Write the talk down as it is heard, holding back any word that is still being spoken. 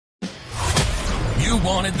You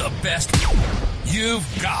wanted the best. You've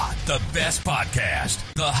got the best podcast,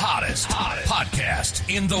 the hottest podcast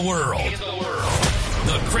in the world.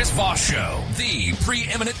 The Chris Voss Show, the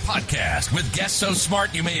preeminent podcast with guests so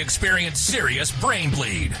smart you may experience serious brain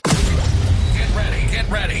bleed. Get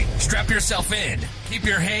ready. Strap yourself in. Keep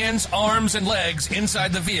your hands, arms, and legs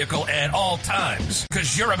inside the vehicle at all times,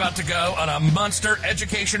 because you're about to go on a monster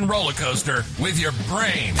education roller coaster with your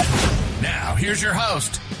brain. Now, here's your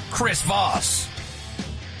host, Chris Voss.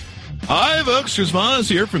 Hi, folks. Chris Voss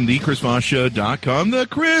here from thechrisvossshow.com,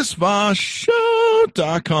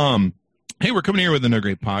 thechrisvossshow.com. Hey, we're coming here with another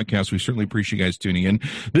great podcast. We certainly appreciate you guys tuning in.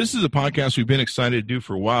 This is a podcast we've been excited to do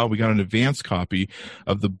for a while. We got an advance copy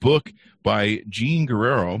of the book by Jean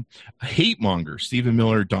Guerrero, Hate Monger, Stephen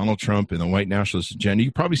Miller, Donald Trump, and the White Nationalist Agenda.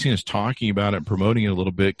 You've probably seen us talking about it and promoting it a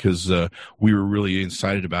little bit because we were really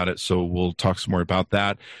excited about it, so we'll talk some more about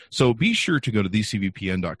that. So be sure to go to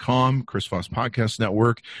thecvpn.com, Chris Voss Podcast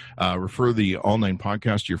Network. Refer the All Nine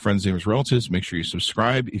podcast to your friends, neighbors, relatives. Make sure you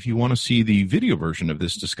subscribe. If you want to see the video version of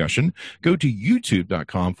this discussion, go to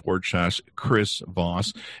youtube.com/Chris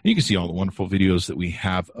Voss, and you can see all the wonderful videos that we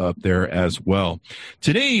have up there as well.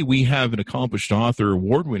 Today, we have an accomplished author,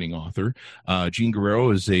 award-winning author. Jean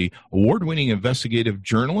Guerrero is a award-winning investigative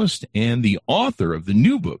journalist and the author of the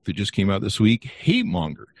new book that just came out this week, Hate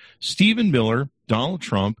Monger, Stephen Miller, Donald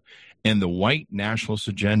Trump, and the White Nationalist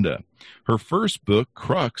Agenda. Her first book,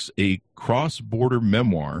 Crux, a cross-border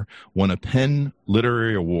memoir, won a PEN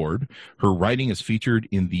Literary Award. Her writing is featured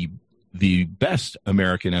in the Best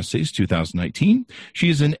American Essays 2019. She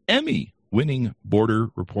is an Emmy-winning border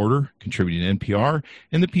reporter, contributing to NPR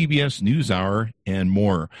and the PBS NewsHour, and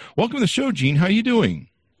more. Welcome to the show, Jean. How are you doing?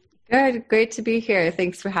 Good. Great to be here.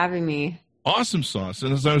 Thanks for having me. Awesome sauce.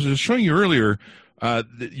 And as I was just showing you earlier,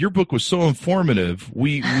 your book was so informative,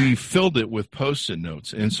 we filled it with Post-it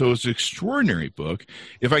notes. And so it's an extraordinary book.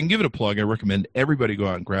 If I can give it a plug, I recommend everybody go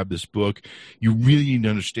out and grab this book. You really need to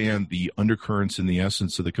understand the undercurrents and the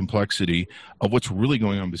essence of the complexity of what's really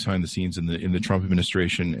going on behind the scenes in the Trump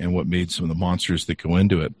administration and what made some of the monsters that go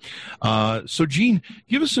into it. So, Jean,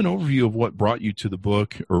 give us an overview of what brought you to the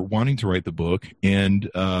book or wanting to write the book, and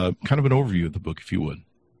kind of an overview of the book, if you would.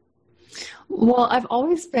 Well, I've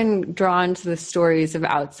always been drawn to the stories of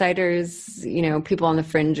outsiders, people on the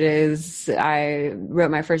fringes. I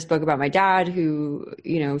wrote my first book about my dad who,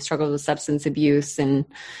 struggled with substance abuse and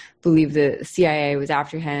believed the CIA was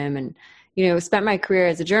after him, and, spent my career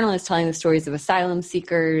as a journalist telling the stories of asylum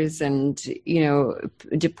seekers and,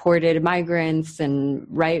 deported migrants and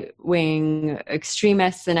right-wing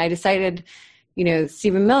extremists. And I decided,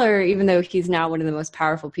 Stephen Miller, even though he's now one of the most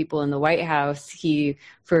powerful people in the White House, he,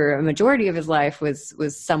 for a majority of his life, was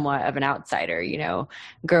somewhat of an outsider,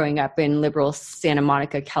 growing up in liberal Santa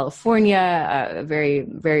Monica, California, a very,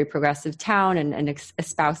 very progressive town, and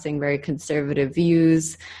espousing very conservative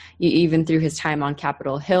views, even through his time on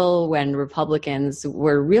Capitol Hill when Republicans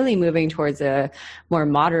were really moving towards a more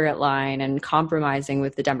moderate line and compromising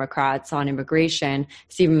with the Democrats on immigration.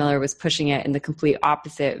 Stephen Miller was pushing it in the complete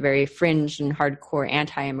opposite, very fringe and hardcore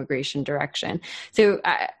anti-immigration direction. So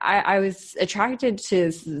I was attracted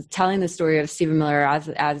to telling the story of Stephen Miller as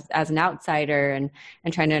an outsider and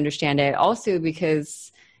trying to understand it, also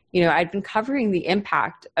because, I'd been covering the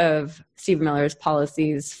impact of Stephen Miller's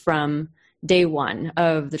policies from day one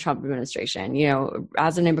of the Trump administration.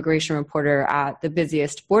 As an immigration reporter at the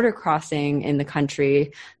busiest border crossing in the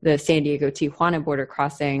country, the San Diego-Tijuana border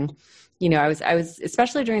crossing, I was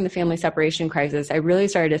especially during the family separation crisis, I really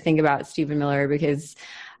started to think about Stephen Miller because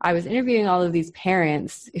I was interviewing all of these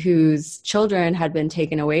parents whose children had been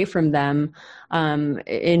taken away from them.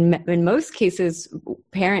 In most cases,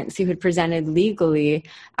 parents who had presented legally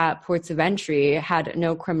at ports of entry, had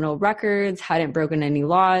no criminal records, hadn't broken any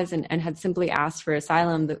laws, and had simply asked for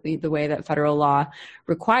asylum the way that federal law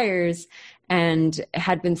requires, and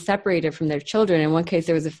had been separated from their children. In one case,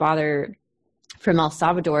 there was a father from El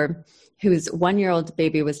Salvador whose 1-year-old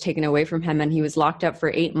baby was taken away from him, and he was locked up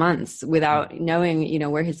for 8 months without knowing,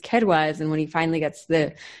 where his kid was. And when he finally gets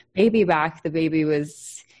the baby back, the baby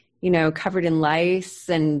was, covered in lice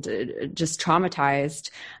and just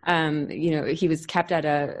traumatized. He was kept at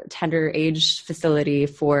a tender age facility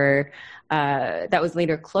for that was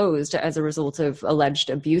later closed as a result of alleged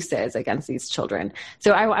abuses against these children.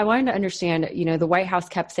 So I wanted to understand, the White House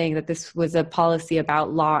kept saying that this was a policy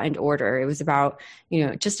about law and order. It was about,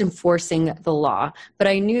 just enforcing the law. But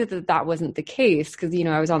I knew that that wasn't the case because,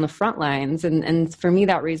 I was on the front lines. And for me,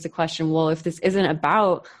 that raised the question, well, if this isn't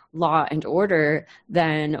about law and order,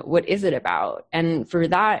 then what is it about? And for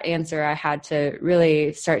that answer, I had to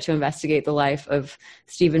really start to investigate the life of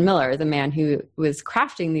Stephen Miller, the man who was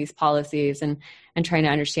crafting these policies and trying to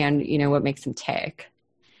understand, what makes him tick.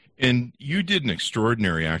 And you did an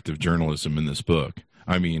extraordinary act of journalism in this book.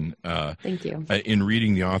 I mean, thank you. In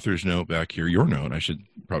reading the author's note back here, your note, I should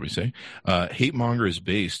probably say, Hate Monger is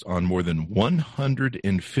based on more than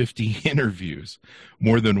 150 interviews,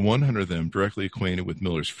 more than 100 of them directly acquainted with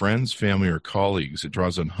Miller's friends, family, or colleagues. It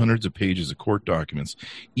draws on hundreds of pages of court documents,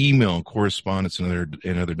 email, correspondence,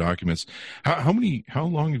 and other documents. How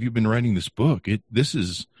long have you been writing this book?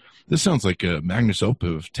 This sounds like a magnus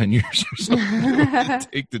opus of 10 years or something.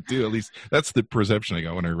 Take to do. At least that's the perception I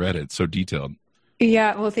got when I read it. So detailed.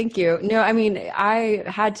 Yeah, well, thank you. No, I mean, I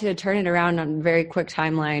had to turn it around on a very quick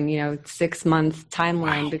timeline, 6-month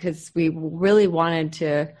timeline, because we really wanted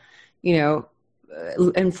to,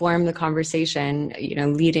 inform the conversation,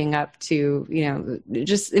 leading up to,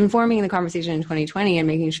 just informing the conversation in 2020 and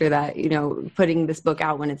making sure that, putting this book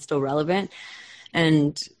out when it's still relevant.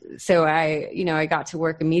 And so I got to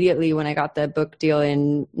work immediately when I got the book deal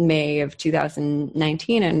in May of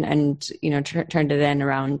 2019 and turned it in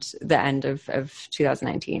around the end of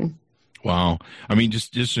 2019. Wow. I mean,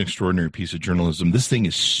 just an extraordinary piece of journalism. This thing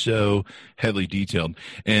is so heavily detailed.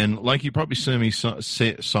 And like you probably saw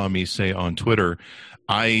me say on Twitter,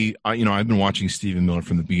 I've been watching Stephen Miller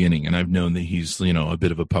from the beginning, and I've known that he's, a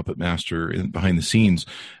bit of a puppet master behind the scenes,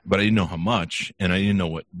 but I didn't know how much, and I didn't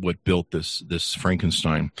know what built this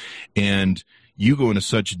Frankenstein. And you go into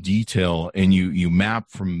such detail, and you map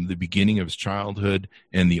from the beginning of his childhood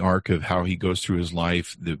and the arc of how he goes through his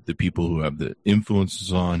life, the people who have the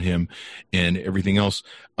influences on him, and everything else.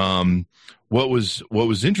 What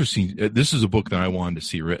was interesting, this is a book that I wanted to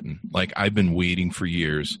see written. Like, I've been waiting for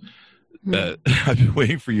years. I've been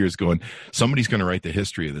waiting for years going, somebody's going to write the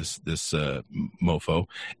history of this mofo,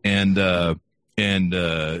 and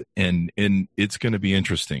it's going to be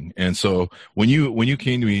interesting. And so when you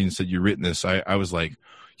came to me and said you've written this, I was like,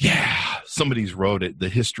 yeah, somebody's wrote it. The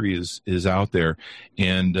history is out there.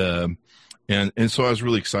 And so I was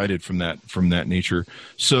really excited from that nature.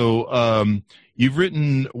 So, you've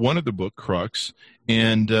written one of the book, Crux.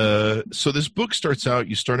 And so this book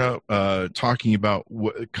you start out talking about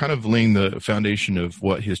kind of laying the foundation of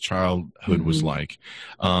what his childhood was like.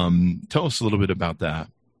 Tell us a little bit about that.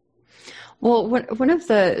 Well, one of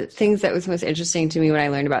the things that was most interesting to me when I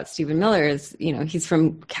learned about Stephen Miller is, he's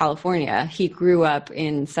from California. He grew up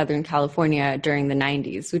in Southern California during the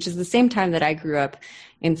 90s, which is the same time that I grew up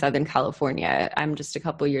in Southern California. I'm just a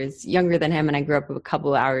couple years younger than him, and I grew up a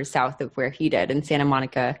couple hours south of where he did in Santa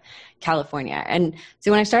Monica, California. And so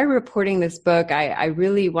when I started reporting this book, I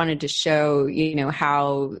really wanted to show,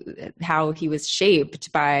 how he was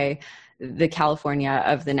shaped by the California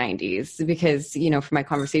of the 90s, because, from my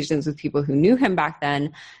conversations with people who knew him back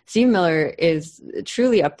then, Stephen Miller is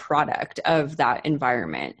truly a product of that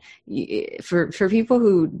environment. For people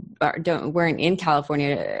who weren't in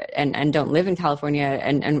California and don't live in California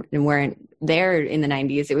and weren't there in the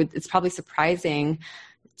 90s, it's probably surprising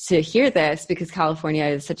to hear this, because California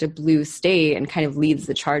is such a blue state and kind of leads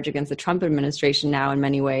the charge against the Trump administration now in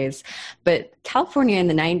many ways. But California in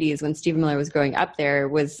the 90s, when Stephen Miller was growing up there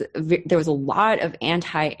was a lot of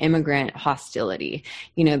anti-immigrant hostility.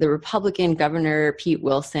 The Republican governor, Pete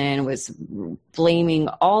Wilson, was blaming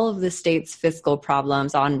all of the state's fiscal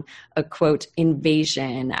problems on a, quote,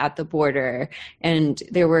 invasion at the border. And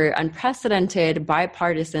there were unprecedented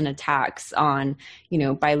bipartisan attacks on,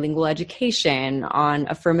 bilingual education, on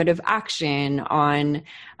affirmative action, on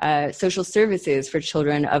social services for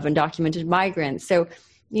children of undocumented migrants. So,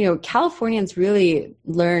 Californians really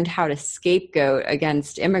learned how to scapegoat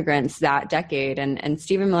against immigrants that decade. And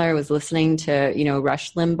Stephen Miller was listening to,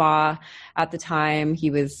 Rush Limbaugh at the time. He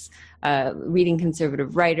was reading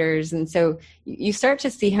conservative writers. And so you start to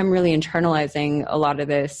see him really internalizing a lot of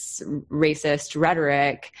this racist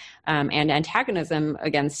rhetoric and antagonism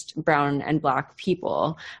against brown and Black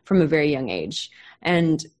people from a very young age.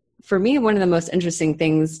 And for me, one of the most interesting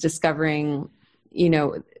things discovering,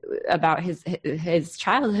 about his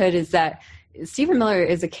childhood is that Stephen Miller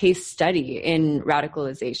is a case study in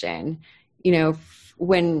radicalization.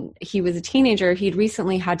 When he was a teenager, he'd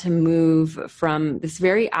recently had to move from this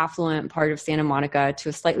very affluent part of Santa Monica to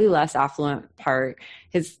a slightly less affluent part.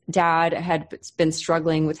 His dad had been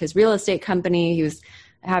struggling with his real estate company. He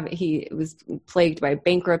was plagued by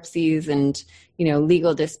bankruptcies and,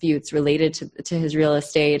 legal disputes related to his real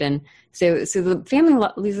estate. And so the family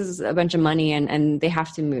loses a bunch of money and they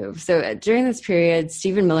have to move. So during this period,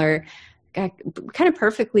 Stephen Miller kind of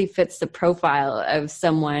perfectly fits the profile of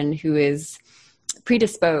someone who is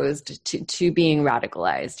predisposed to being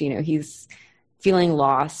radicalized. You know, he's feeling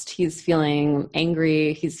lost, he's feeling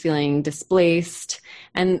angry, he's feeling displaced.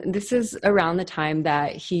 And this is around the time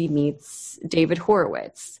that he meets David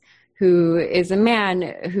Horowitz, who is a man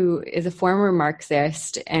who is a former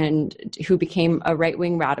Marxist and who became a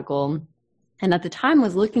right-wing radical, and at the time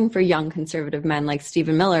was looking for young conservative men like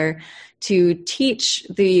Stephen Miller to teach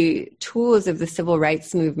the tools of the civil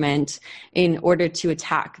rights movement in order to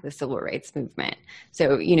attack the civil rights movement.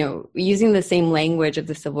 So, you know, using the same language of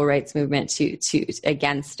the civil rights movement to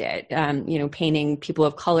against it, you know, painting people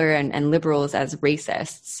of color and liberals as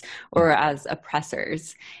racists or as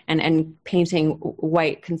oppressors, and painting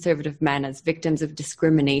white conservative men as victims of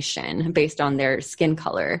discrimination based on their skin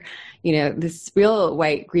color. You know, this real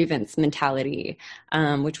white grievance mentality,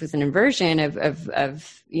 which was an inversion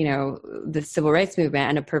of you know, the civil rights movement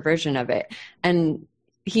and a perversion of it. And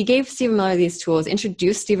he gave Stephen Miller these tools,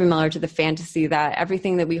 introduced Stephen Miller to the fantasy that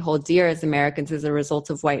everything that we hold dear as Americans is a result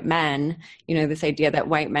of white men. You know, this idea that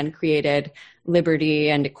white men created liberty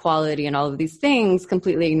and equality and all of these things,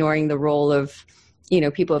 completely ignoring the role of, you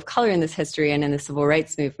know, people of color in this history and in the civil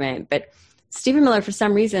rights movement. But Stephen Miller, for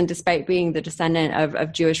some reason, despite being the descendant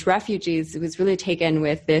of Jewish refugees, was really taken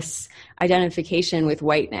with this identification with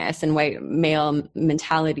whiteness and white male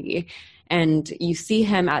mentality. And you see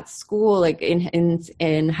him at school, like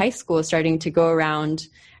in high school, starting to go around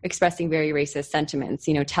expressing very racist sentiments,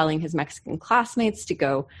 you know, telling his Mexican classmates to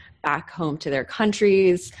go back home to their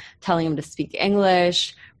countries, telling them to speak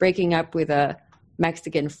English, breaking up with a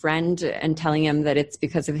Mexican friend and telling him that it's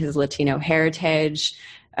because of his Latino heritage,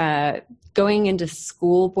 going into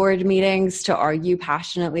school board meetings to argue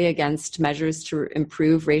passionately against measures to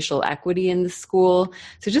improve racial equity in the school.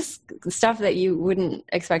 So just stuff that you wouldn't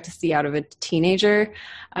expect to see out of a teenager.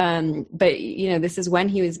 But, you know, this is when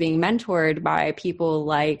he was being mentored by people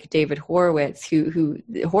like David Horowitz, who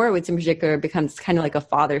Horowitz in particular becomes kind of like a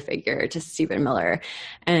father figure to Stephen Miller,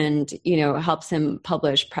 and, you know, helps him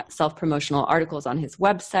publish self-promotional articles on his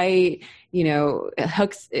website, you know,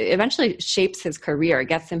 eventually shapes his career,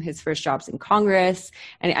 gets him his first jobs in Congress,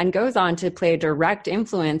 and goes on to play a direct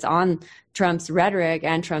influence on Trump's rhetoric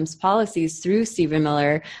and Trump's policies through Stephen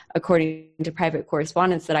Miller, according to private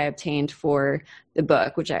correspondence that I obtained for the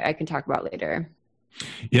book, which I can talk about later.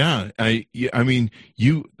 Yeah, I mean,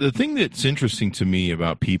 the thing that's interesting to me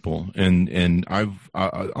about people, and I've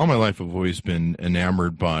all my life I've always been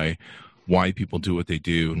enamored by why people do what they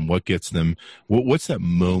do and what gets them, what's that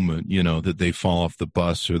moment, you know, that they fall off the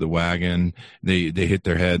bus or the wagon, they hit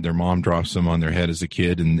their head, their mom drops them on their head as a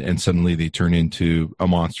kid, and suddenly they turn into a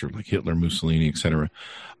monster like Hitler, Mussolini, etc.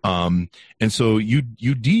 And so you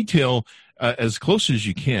detail as close as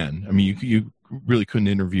you can. I mean, you really couldn't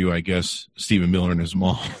interview, I guess, Stephen Miller and his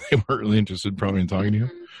mom. They weren't really interested probably in talking to you.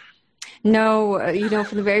 No, you know,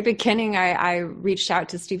 from the very beginning, I reached out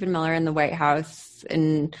to Stephen Miller in the White House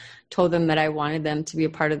and told them that I wanted them to be a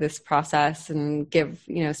part of this process and give,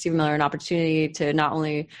 you know, Stephen Miller an opportunity to not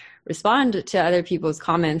only respond to other people's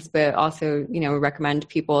comments, but also, you know, recommend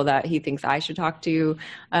people that he thinks I should talk to.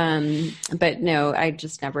 But no, I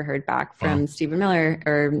just never heard back from Stephen Miller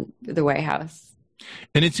or the White House.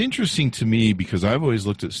 And it's interesting to me because I've always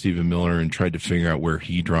looked at Stephen Miller and tried to figure out where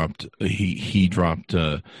he dropped,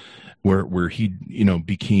 where he, you know,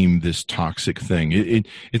 became this toxic thing.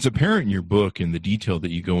 It's apparent in your book and the detail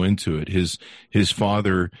that you go into it. His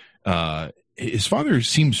father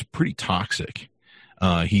seems pretty toxic.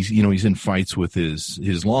 He's in fights with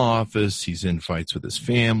his law office. He's in fights with his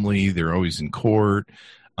family. They're always in court.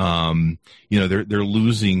 You know, they're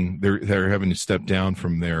losing, they're having to step down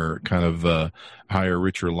from their kind of, higher,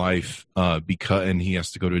 richer life, and he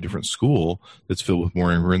has to go to a different school that's filled with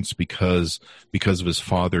more immigrants because of his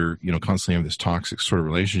father, you know, constantly having this toxic sort of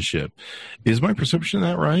relationship. Is my perception of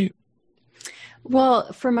that right?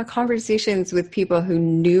 Well, from my conversations with people who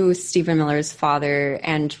knew Stephen Miller's father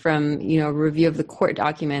and from, you know, review of the court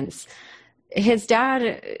documents, his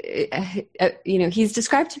dad, you know, he's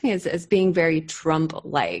described to me as being very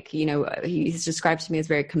Trump-like. You know, he's described to me as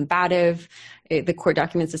very combative. The court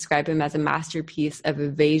documents describe him as a masterpiece of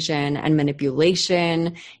evasion and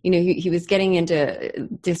manipulation. You know, he was getting into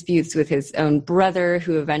disputes with his own brother,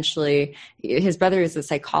 who eventually, his brother is a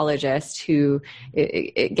psychologist who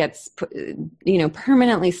gets, you know,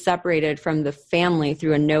 permanently separated from the family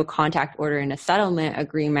through a no contact order and a settlement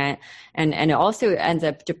agreement. And it also ends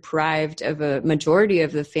up deprived of a majority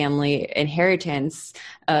of the family inheritance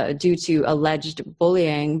due to alleged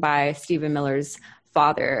bullying by Stephen Miller's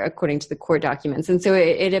father, according to the court documents. And so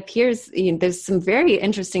it appears, there's some very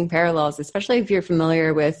interesting parallels, especially if you're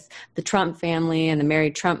familiar with the Trump family and the Mary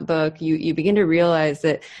Trump book. You begin to realize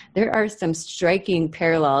that there are some striking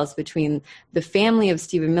parallels between the family of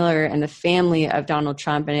Stephen Miller and the family of Donald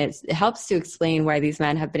Trump. And it helps to explain why these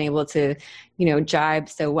men have been able to, jibe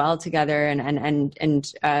so well together and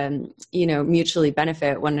mutually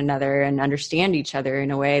benefit one another and understand each other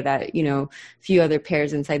in a way that, few other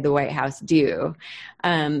pairs inside the White House do.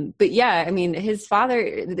 But yeah, his father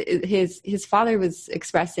was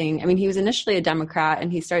expressing, he was initially a Democrat,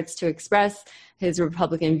 and he starts to express his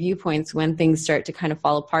Republican viewpoints when things start to kind of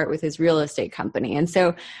fall apart with his real estate company. And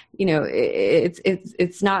so,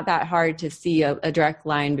 it's not that hard to see a direct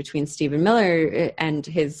line between Stephen Miller and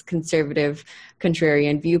his conservative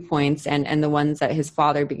contrarian viewpoints and the ones that his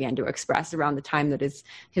father began to express around the time that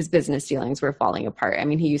his business dealings were falling apart.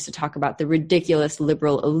 He used to talk about the ridiculous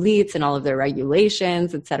liberal elites and all of their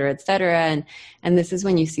regulations, et cetera, et cetera. And this is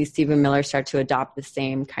when you see Stephen Miller start to adopt the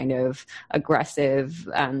same kind of aggressive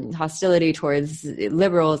hostility towards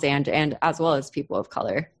liberals and as well as people of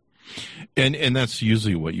color. And that's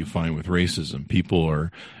usually what you find with racism. People are,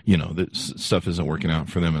 that stuff isn't working out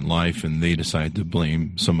for them in life, and they decide to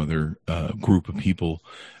blame some other group of people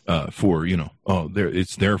for,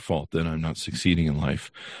 it's their fault that I'm not succeeding in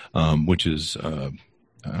life, which is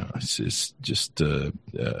it's just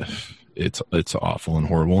it's awful and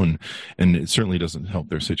horrible, and it certainly doesn't help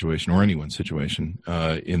their situation or anyone's situation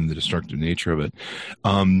in the destructive nature of it.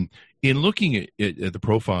 In looking at the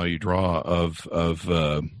profile you draw of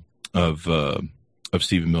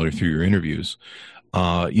Stephen Miller through your interviews,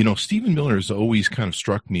 Stephen Miller has always kind of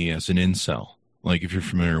struck me as an incel. Like, if you're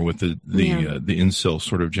familiar with the incel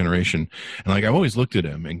sort of generation, and I've always looked at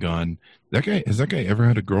him and gone, has that guy ever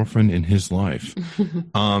had a girlfriend in his life?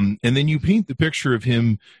 And then you paint the picture of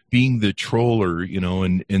him being the troller,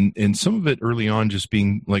 and some of it early on just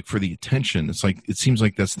being like for the attention. It's like, it seems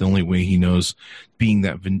like that's the only way he knows, being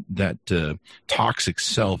that toxic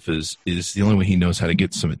self is the only way he knows how to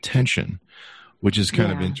get some attention, which is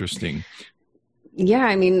kind of interesting.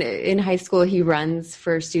 Yeah, in high school, he runs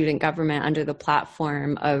for student government under the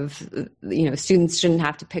platform of, students shouldn't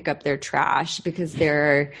have to pick up their trash because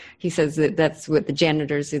he says that's what the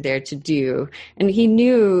janitors are there to do. And he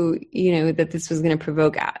knew, that this was going to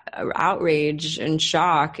provoke outrage and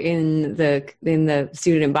shock in the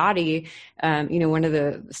student body. One of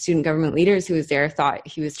the student government leaders who was there thought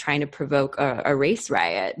he was trying to provoke a race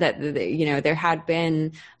riot, that, there had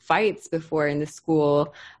been fights before in the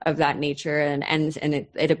school of that nature. And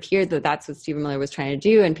it appeared that that's what Stephen Miller was trying to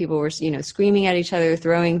do. And people were, screaming at each other,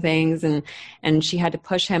 throwing things. And she had to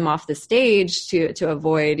push him off the stage to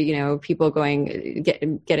avoid, people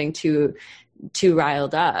getting too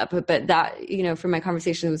riled up. But that, from my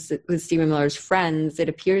conversations with Stephen Miller's friends, it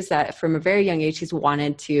appears that from a very young age,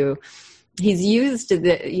 he's used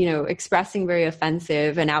the, expressing very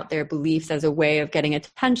offensive and out there beliefs as a way of getting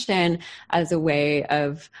attention, as a way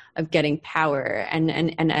of getting power. And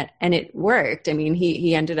it worked.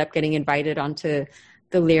 He ended up getting invited onto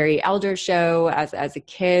the Larry Elder Show as a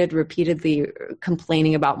kid, repeatedly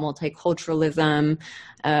complaining about multiculturalism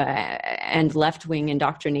and left-wing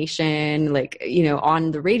indoctrination,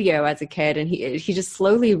 on the radio as a kid. And he just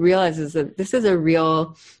slowly realizes that this is a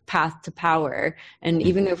real path to power. And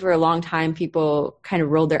even though for a long time people kind of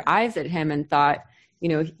rolled their eyes at him and thought,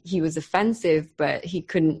 he was offensive, but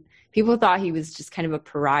people thought he was just kind of a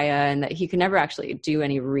pariah and that he could never actually do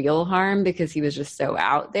any real harm because he was just so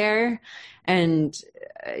out there. And,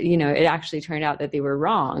 it actually turned out that they were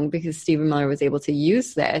wrong, because Stephen Miller was able to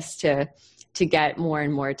use this to get more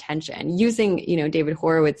and more attention using, David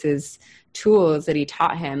Horowitz's tools that he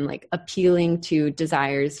taught him, like appealing to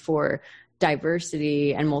desires for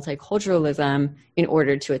diversity and multiculturalism in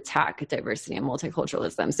order to attack diversity and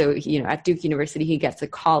multiculturalism. So, at Duke University, he gets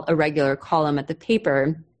a regular column at the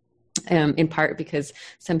paper, in part because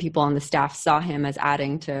some people on the staff saw him as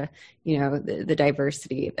adding to, the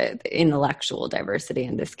diversity, the intellectual diversity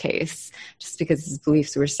in this case, just because his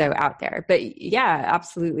beliefs were so out there. But yeah,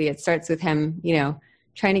 absolutely. It starts with him,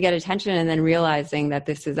 trying to get attention and then realizing that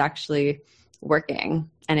this is actually working.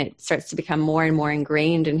 And it starts to become more and more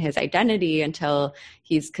ingrained in his identity until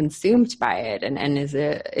he's consumed by it and is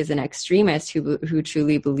an extremist who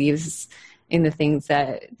truly believes in the things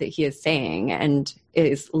that he is saying, and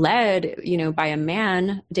is led, by a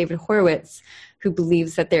man, David Horowitz, who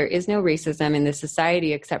believes that there is no racism in this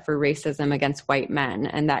society except for racism against white men,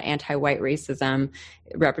 and that anti-white racism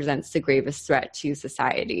represents the gravest threat to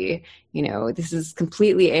society. This is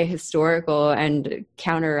completely ahistorical and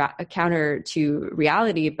counter to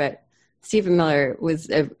reality, but Stephen Miller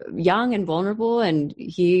was young and vulnerable, and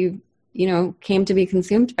he, came to be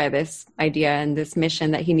consumed by this idea and this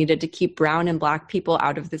mission that he needed to keep brown and black people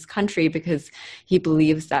out of this country because he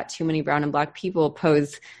believes that too many brown and black people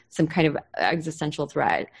pose some kind of existential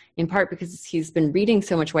threat, in part because he's been reading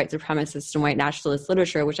so much white supremacist and white nationalist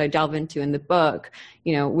literature, which I delve into in the book,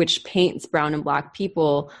 which paints brown and black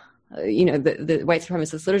people. The white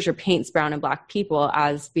supremacist literature paints brown and black people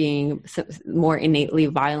as being more innately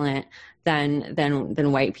violent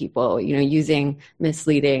than white people, using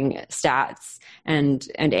misleading stats and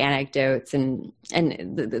anecdotes and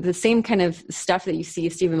the same kind of stuff that you see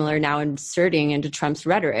Stephen Miller now inserting into Trump's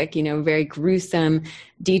rhetoric, very gruesome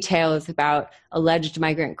details about alleged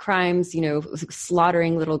migrant crimes,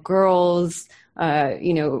 slaughtering little girls,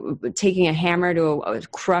 taking a hammer to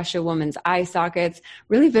crush a woman's eye sockets,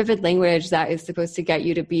 really vivid language that is supposed to get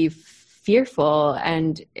you to be fearful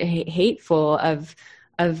and hateful of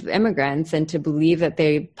immigrants and to believe that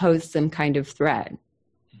they pose some kind of threat.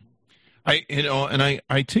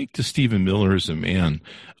 I take to Stephen Miller as a man,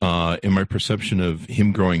 in my perception of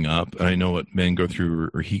him growing up, and I know what men go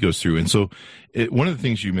through or he goes through. And so one of the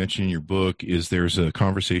things you mentioned in your book is there's a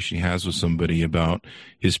conversation he has with somebody about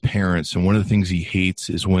his parents. And one of the things he hates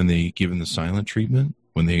is when they give him the silent treatment,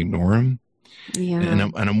 when they ignore him. Yeah.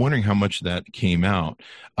 And I'm wondering how much that came out.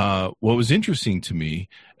 What was interesting to me,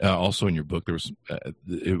 also in your book,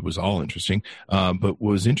 it was all interesting. But what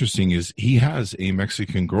was interesting is he has a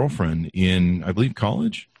Mexican girlfriend in, I believe,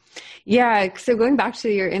 college. Yeah. So going back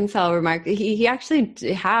to your incel remark, he actually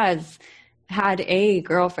has had a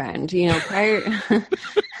girlfriend.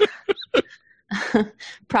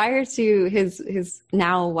 Prior to his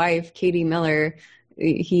now wife, Katie Miller.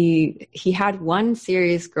 He had one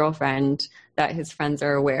serious girlfriend that his friends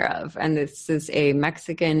are aware of. And this is a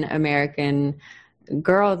Mexican-American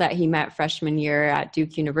girl that he met freshman year at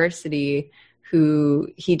Duke University, who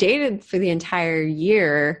he dated for the entire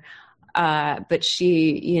year. But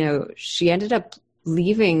she ended up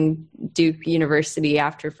leaving Duke University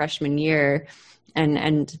after freshman year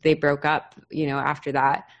and they broke up, after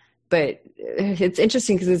that. But it's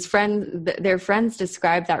interesting because their friends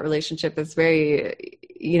described that relationship as very,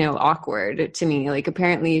 awkward to me. Like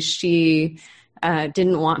apparently she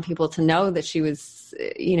didn't want people to know that she was,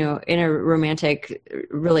 in a romantic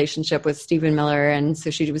relationship with Stephen Miller. And so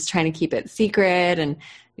she was trying to keep it secret, and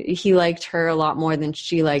he liked her a lot more than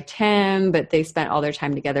she liked him, but they spent all their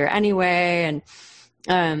time together anyway.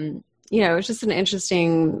 And, it was just an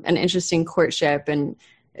interesting courtship. And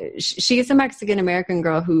she's a Mexican-American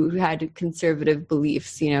girl who had conservative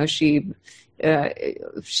beliefs.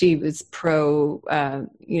 She was pro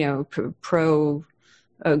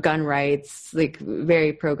gun rights, like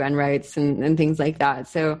very pro gun rights and things like that.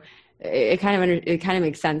 So it kind of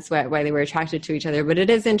makes sense why they were attracted to each other. But it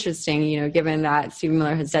is interesting, given that Stephen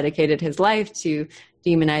Miller has dedicated his life to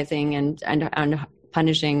demonizing and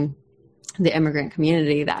punishing the immigrant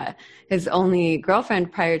community, that his only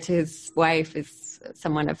girlfriend prior to his wife is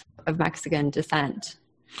someone of Mexican descent.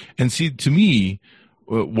 And see, to me,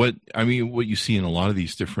 what you see in a lot of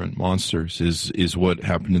these different monsters is what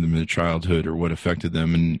happened to them in their childhood, or what affected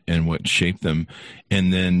them and what shaped them.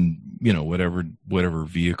 And then, whatever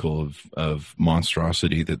vehicle of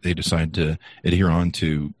monstrosity that they decide to adhere on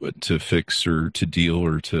to fix or to deal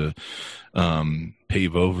or to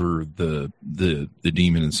pave over the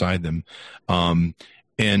demon inside them.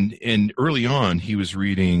 And early on, he was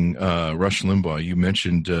reading Rush Limbaugh. You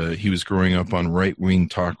mentioned he was growing up on right-wing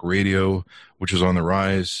talk radio, which was on the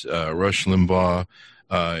rise. Rush Limbaugh,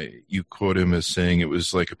 you quote him as saying, "It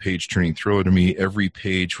was like a page-turning thriller to me. Every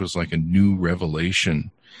page was like a new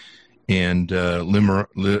revelation." And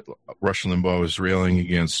Rush Limbaugh was railing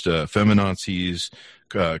against feminazis,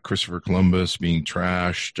 Christopher Columbus being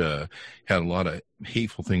trashed, had a lot of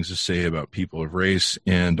hateful things to say about people of race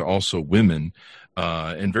and also women.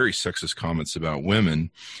 And very sexist comments about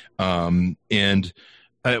women. And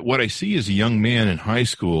what I see is a young man in high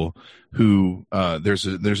school who there's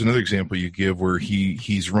another example you give where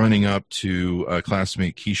he's running up to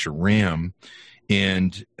classmate Keisha Ram,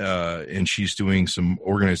 and she's doing some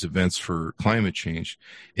organized events for climate change,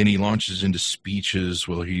 and he launches into speeches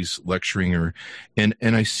while he's lecturing her, and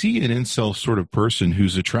I see an incel sort of person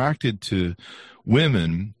who's attracted to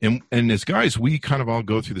women, and as guys, we kind of all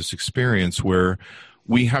go through this experience where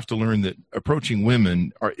we have to learn that approaching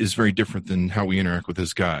women is very different than how we interact with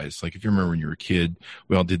as guys. Like if you remember when you were a kid,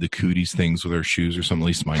 we all did the cooties things with our shoes or something, at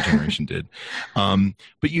least my generation did.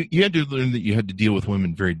 But you had to learn that you had to deal with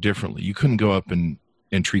women very differently. You couldn't go up and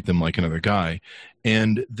and treat them like another guy.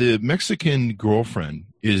 And the Mexican girlfriend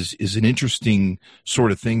is an interesting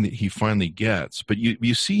sort of thing that he finally gets. But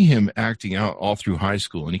you see him acting out all through high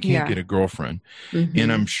school, and he can't get a girlfriend. Mm-hmm.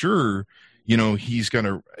 And I'm sure, he's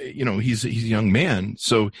gonna, he's a young man,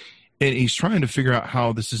 so. And he's trying to figure out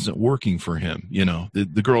how this isn't working for him.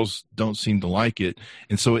 The girls don't seem to like it.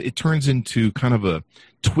 And so it turns into kind of a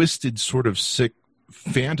twisted sort of sick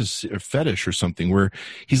fantasy or fetish or something where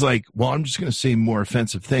he's like, well, I'm just going to say more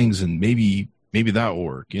offensive things and maybe that'll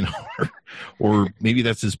work, or maybe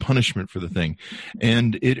that's his punishment for the thing.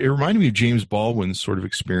 And it reminded me of James Baldwin's sort of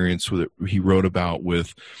experience with it. He wrote about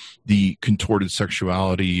with the contorted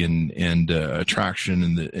sexuality and attraction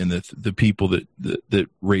and the people that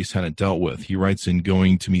race hadn't dealt with. He writes in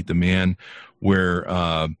Going to Meet the Man, where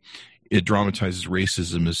it dramatizes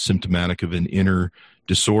racism as symptomatic of an inner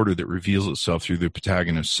disorder that reveals itself through the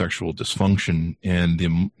protagonist's sexual dysfunction and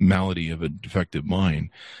the malady of a defective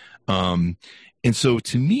mind. And so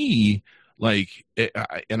to me,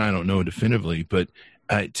 and I don't know definitively, but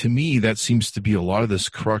to me, that seems to be a lot of this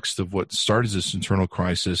crux of what started this internal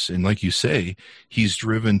crisis. And like you say, he's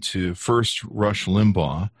driven to first Rush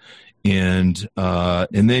Limbaugh, and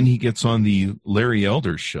then he gets on the Larry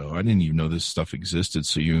Elder show. I didn't even know this stuff existed,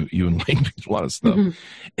 so you enlightened me a lot of stuff. Mm-hmm.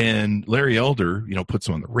 And Larry Elder, puts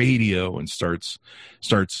him on the radio and starts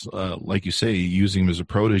like you say, using him as a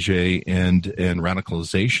protege and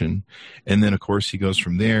radicalization. And then of course he goes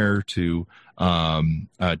from there to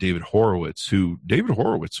David Horowitz, David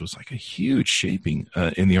Horowitz was like a huge shaping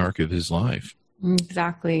in the arc of his life.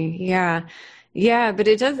 Exactly. Yeah. Yeah, but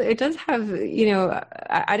it does have,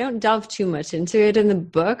 I don't delve too much into it in the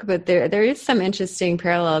book, but there is some interesting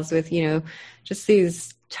parallels with, just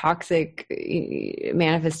these toxic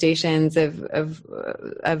manifestations of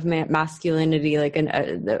masculinity, like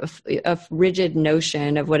a rigid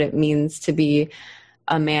notion of what it means to be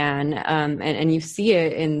a man. And you see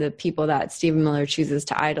it in the people that Stephen Miller chooses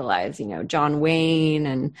to idolize, John Wayne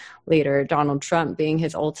and later Donald Trump being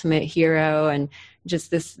his ultimate hero. And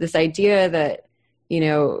just this idea that,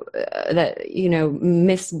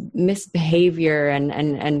 misbehavior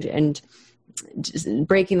and just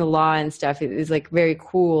breaking the law and stuff is like very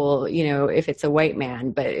cool, if it's a white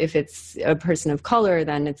man, but if it's a person of color,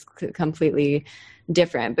 then it's completely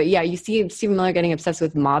different. But yeah, you see Stephen Miller getting obsessed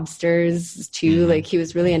with mobsters too. Like he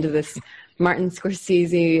was really into this Martin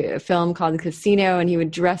Scorsese film called Casino, and he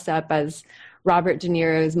would dress up as Robert De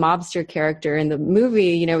Niro's mobster character in the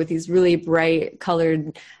movie, with these really bright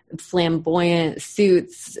colored, flamboyant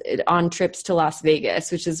suits on trips to Las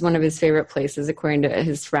Vegas, which is one of his favorite places, according to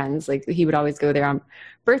his friends. Like he would always go there on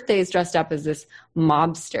birthdays dressed up as this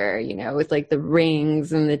mobster, with like the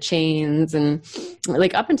rings and the chains, and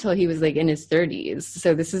like up until he was like in his 30s.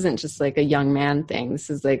 So this isn't just like a young man thing.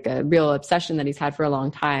 This is like a real obsession that he's had for a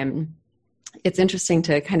long time. It's interesting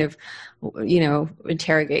to kind of,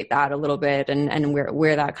 interrogate that a little bit and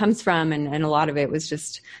where that comes from. And a lot of it was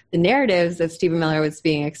just the narratives that Stephen Miller was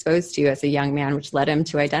being exposed to as a young man, which led him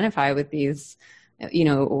to identify with these,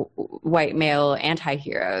 white male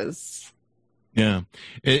anti-heroes. Yeah.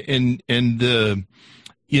 And oh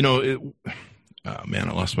man,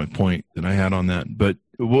 I lost my point that I had on that. But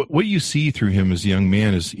what you see through him as a young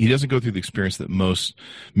man is he doesn't go through the experience that most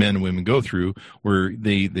men and women go through, where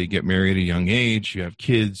they get married at a young age, you have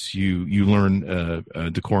kids, you learn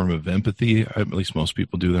a decorum of empathy. At least most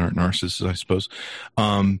people do that aren't narcissists, I suppose.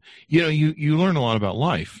 You learn a lot about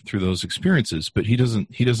life through those experiences, but he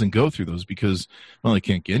doesn't go through those because, well, he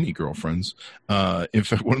can't get any girlfriends. In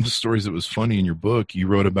fact, one of the stories that was funny in your book, you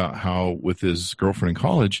wrote about how with his girlfriend in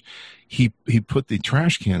college, he put the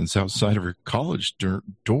trash cans outside of her college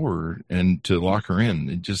door and to lock her in.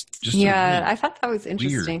 It just yeah, I thought that was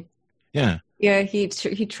interesting. Weird. Yeah,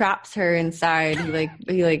 he traps her inside.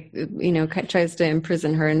 He tries to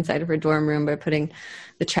imprison her inside of her dorm room by putting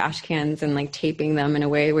the trash cans and like taping them in a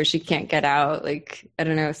way where she can't get out. Like, I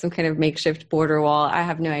don't know, some kind of makeshift border wall. I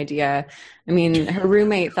have no idea. I mean, her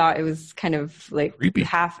roommate thought it was kind of like creepy.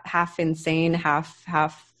 half insane, half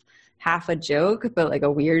a joke, but like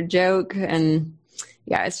a weird joke. And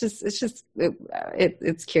yeah, it's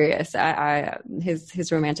curious.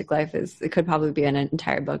 His romantic life it could probably be an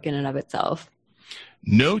entire book in and of itself.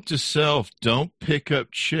 Note to self: don't pick up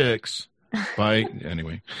chicks.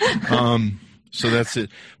 Anyway. So that's it.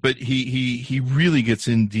 But he really gets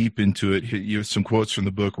in deep into it. You have some quotes from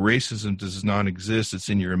the book. Racism does not exist. It's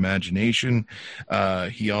in your imagination.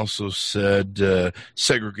 He also said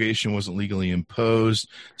segregation wasn't legally imposed,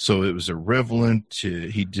 so it was irrelevant.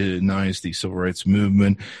 He denies the civil rights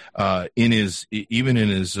movement. In his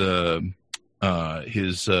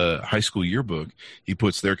his high school yearbook, he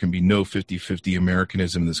puts, there can be no 50-50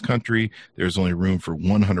 Americanism in this country. There's only room for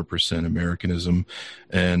 100% Americanism,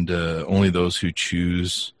 and only those who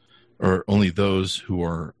choose, or only those who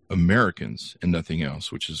are Americans and nothing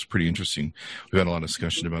else, which is pretty interesting. We've had a lot of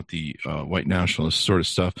discussion about the white nationalist sort of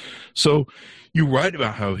stuff. So you write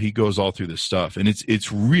about how he goes all through this stuff, and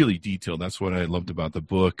it's really detailed. That's what I loved about the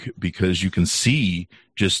book, because you can see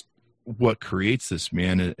just what creates this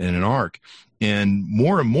man in an arc. And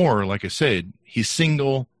more, like I said, he's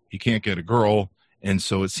single, he can't get a girl, and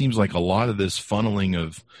so it seems like a lot of this funneling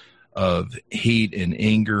of hate and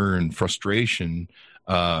anger and frustration,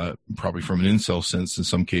 probably from an incel sense in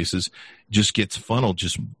some cases, just gets funneled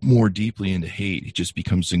just more deeply into hate. It just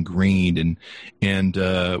becomes ingrained. And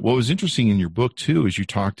what was interesting in your book too is you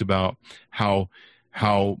talked about how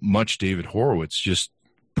much David Horowitz just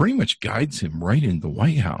pretty much guides him right into the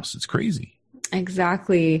White House. It's crazy.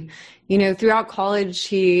 Exactly. Throughout college,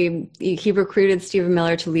 he recruited Stephen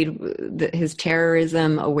Miller to lead his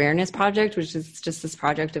terrorism awareness project, which is just this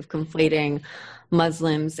project of conflating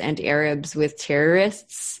Muslims and Arabs with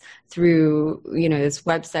terrorists through, this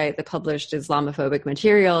website that published Islamophobic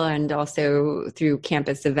material, and also through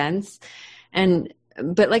campus events.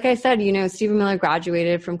 But like I said, Stephen Miller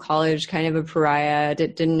graduated from college kind of a pariah,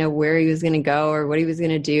 didn't know where he was going to go or what he was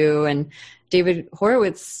going to do. And David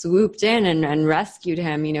Horowitz swooped in and rescued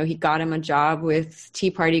him. He got him a job with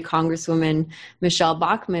Tea Party Congresswoman Michelle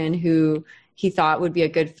Bachmann, who he thought would be a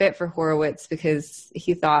good fit for Horowitz because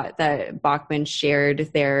he thought that Bachmann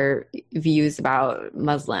shared their views about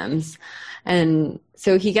Muslims. And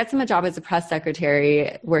so he gets him a job as a press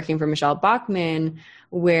secretary working for Michelle Bachmann,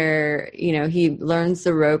 where, he learns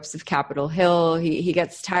the ropes of Capitol Hill. He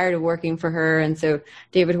gets tired of working for her. And so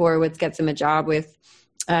David Horowitz gets him a job with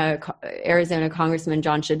Arizona Congressman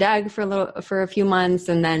John Shadegg for a few months.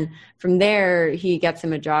 And then from there, he gets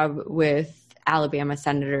him a job with Alabama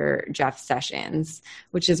Senator Jeff Sessions,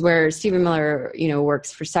 which is where Stephen Miller,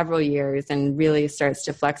 works for several years and really starts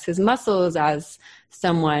to flex his muscles as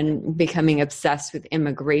someone becoming obsessed with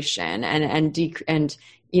immigration and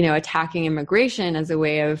attacking immigration as a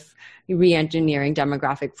way of re-engineering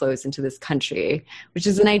demographic flows into this country, which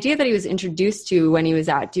is an idea that he was introduced to when he was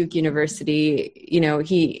at Duke University.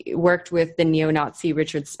 He worked with the neo-Nazi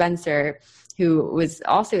Richard Spencer, who was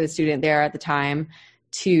also a student there at the time,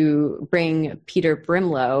 to bring Peter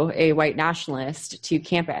Brimlow, a white nationalist, to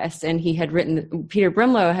campus. And Peter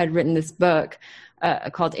Brimlow had written this book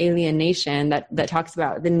called Alien Nation that talks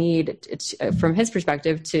about the need, from his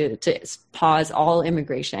perspective, to pause all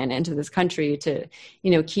immigration into this country, to,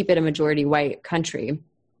 keep it a majority white country.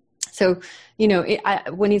 So,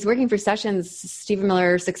 when he's working for Sessions, Stephen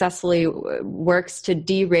Miller successfully works to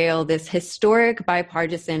derail this historic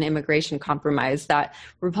bipartisan immigration compromise that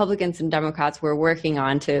Republicans and Democrats were working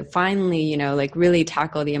on to finally, really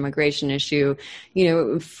tackle the immigration issue,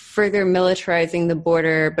 further militarizing the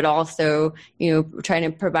border, but also, trying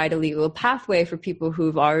to provide a legal pathway for people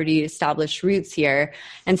who've already established roots here.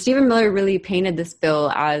 And Stephen Miller really painted this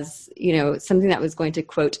bill as, something that was going to,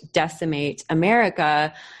 quote, decimate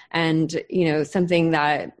America, and, something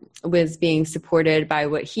that was being supported by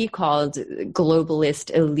what he called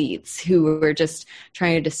globalist elites who were just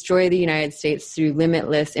trying to destroy the United States through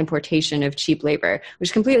limitless importation of cheap labor,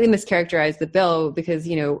 which completely mischaracterized the bill because,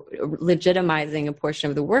 legitimizing a portion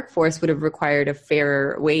of the workforce would have required a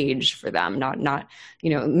fairer wage for them, not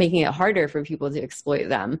making it harder for people to exploit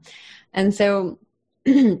them. And so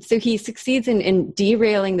he succeeds in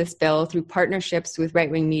derailing this bill through partnerships with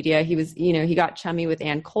right-wing media. He got chummy with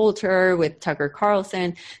Ann Coulter, with Tucker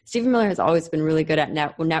Carlson. Stephen Miller has always been really good at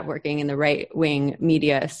networking in the right-wing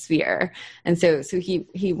media sphere. And so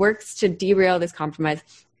he works to derail this compromise.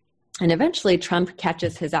 And eventually Trump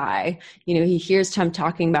catches his eye. He hears Trump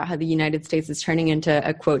talking about how the United States is turning into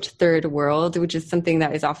a, quote, third world, which is something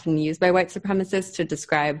that is often used by white supremacists to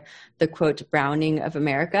describe the, quote, browning of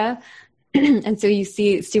America. And so you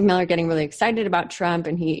see Stephen Miller getting really excited about Trump,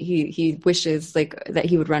 and he wishes that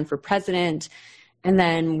he would run for president. And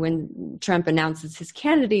then when Trump announces his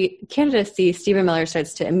candidacy, Stephen Miller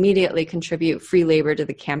starts to immediately contribute free labor to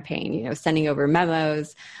the campaign, sending over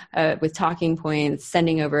memos with talking points,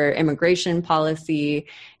 sending over immigration policy,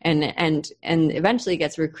 and eventually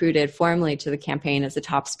gets recruited formally to the campaign as a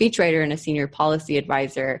top speechwriter and a senior policy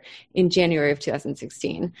advisor in January of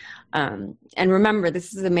 2016. And remember,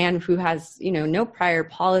 this is a man who has, no prior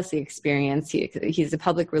policy experience. He's a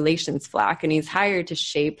public relations flack, and he's hired to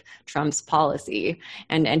shape Trump's policy.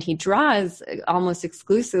 And he draws almost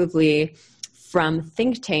exclusively from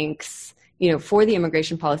think tanks, for the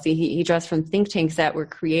immigration policy. He draws from think tanks that were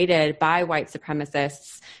created by white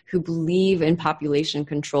supremacists who believe in population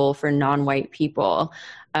control for non-white people.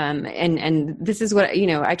 And this is what,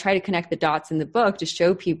 I try to connect the dots in the book to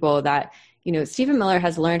show people that, Stephen Miller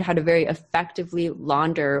has learned how to very effectively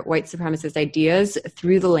launder white supremacist ideas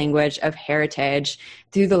through the language of heritage,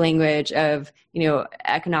 through the language of,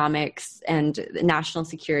 economics and national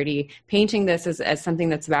security, painting this as something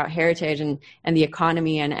that's about heritage and the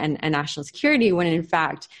economy and national security, when in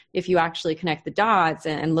fact, if you actually connect the dots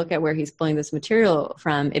and look at where he's pulling this material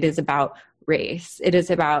from, it is about race. It is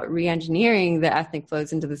about re-engineering the ethnic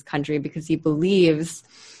flows into this country because he believes,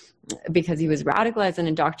 because he was radicalized and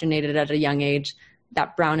indoctrinated at a young age,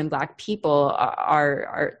 that brown and black people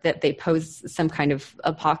are that they pose some kind of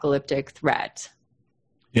apocalyptic threat.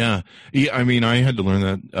 Yeah. I mean, I had to learn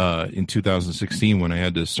that in 2016 when I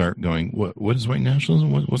had to start going, what is white nationalism?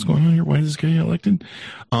 What's going on here? Why is this guy elected?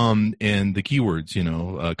 And the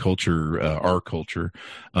keywords, culture,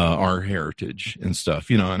 our heritage and stuff,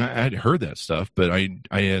 and I had heard that stuff, but I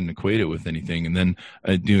hadn't equated it with anything. And then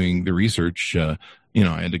doing the research, I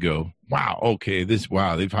had to go, wow, okay, they've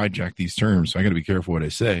hijacked these terms. So I got to be careful what I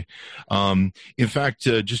say. In fact,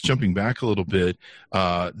 just jumping back a little bit,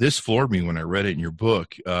 this floored me when I read it in your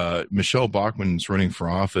book. Michelle Bachmann's running for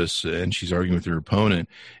office and she's arguing with her opponent.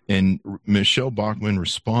 And Michelle Bachmann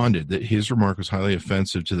responded that his remark was highly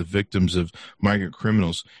offensive to the victims of migrant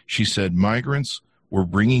criminals. She said, migrants were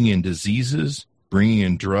bringing in diseases, bringing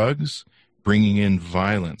in drugs, bringing in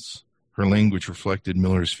violence. Her language reflected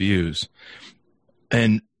Miller's views.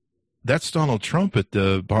 And that's Donald Trump at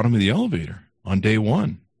the bottom of the elevator on day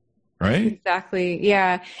one, right? Exactly.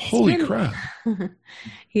 Yeah. Holy crap.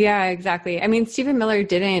 Yeah, exactly. I mean, Stephen Miller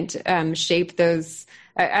didn't shape those,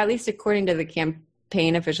 at least according to the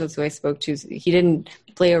campaign officials who I spoke to, he didn't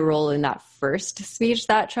play a role in that first speech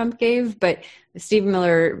that Trump gave, but Stephen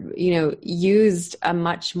Miller, used a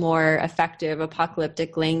much more effective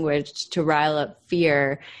apocalyptic language to rile up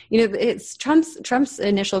fear. It's Trump's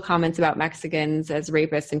initial comments about Mexicans as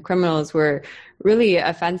rapists and criminals were really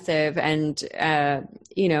offensive, and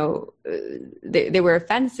they were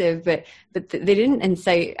offensive, but they didn't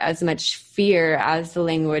incite as much fear as the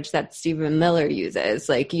language that Stephen Miller uses.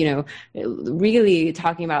 Like, really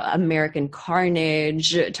talking about American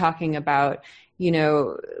carnage, talking about,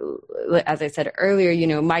 as I said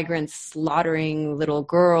earlier, migrants slaughtering little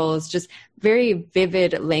girls, just very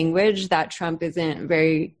vivid language that Trump isn't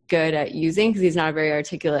very good at using because he's not a very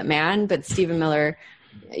articulate man. But Stephen Miller,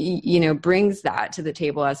 brings that to the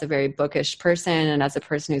table as a very bookish person and as a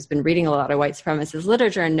person who's been reading a lot of white supremacist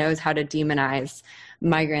literature and knows how to demonize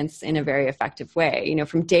migrants in a very effective way.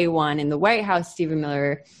 From day one in the White House, Stephen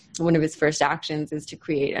Miller, one of his first actions is to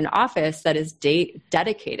create an office that is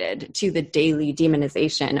dedicated to the daily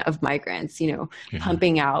demonization of migrants,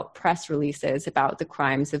 pumping out press releases about the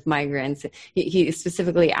crimes of migrants. He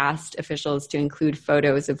specifically asked officials to include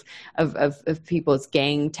photos of people's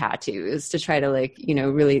gang tattoos to try to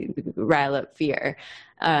really rile up fear.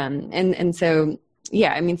 And so,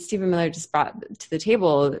 yeah, I mean, Stephen Miller just brought to the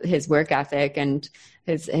table his work ethic and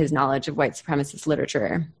his knowledge of white supremacist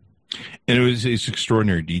literature. And it's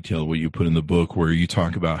extraordinary detail what you put in the book, where you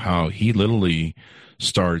talk about how he literally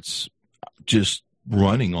starts just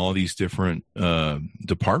running all these different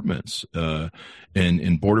departments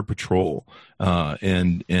and Border Patrol,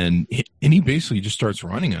 and he basically just starts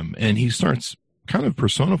running them, and he starts kind of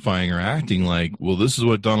personifying or acting like, well, this is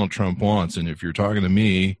what Donald Trump wants, and if you're talking to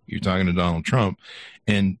me, you're talking to Donald Trump.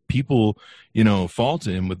 And people, fault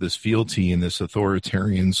him with this fealty and this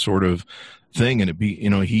authoritarian sort of thing. And it be,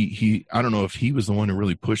 he I don't know if he was the one who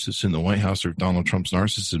really pushed this in the White House or if Donald Trump's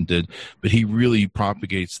narcissism did, but he really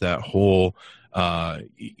propagates that whole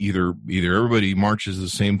either everybody marches the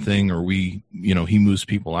same thing, or he moves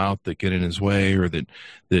people out that get in his way or that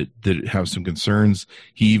have some concerns.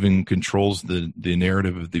 He even controls the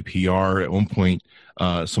narrative of the PR. At one point,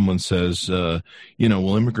 someone says, well,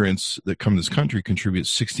 immigrants that come to this country contribute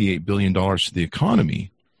 $68 billion to the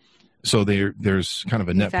economy. So there's kind of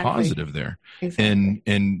a net positive there. Exactly.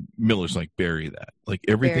 And Miller's like, bury that. Like,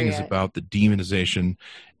 everything is about the demonization,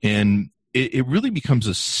 and it really becomes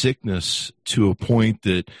a sickness to a point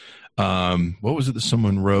that, what was it that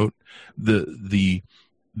someone wrote? The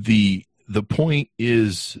point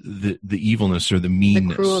is the evilness or the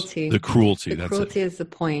meanness, the cruelty. The cruelty is the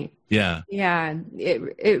point. Yeah. Yeah.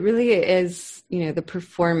 It really is, the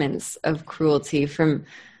performance of cruelty from,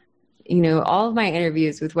 all of my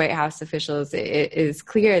interviews with White House officials. It is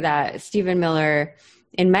clear that Stephen Miller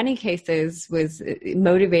in many cases was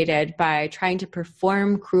motivated by trying to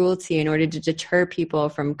perform cruelty in order to deter people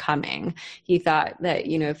from coming. He thought that,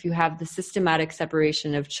 if you have the systematic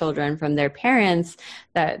separation of children from their parents,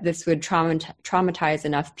 that this would traumatize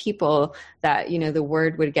enough people that, the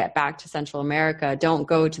word would get back to Central America. Don't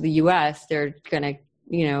go to the US. They're going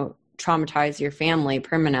to, traumatize your family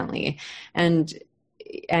permanently. And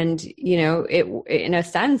it, in a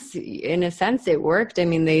sense it worked. I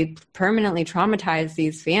mean, they permanently traumatized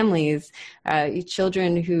these families,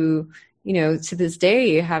 children who, to this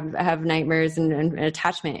day have nightmares and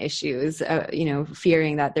attachment issues,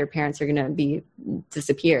 fearing that their parents are going to be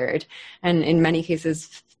disappeared. And in many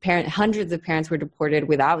cases, hundreds of parents were deported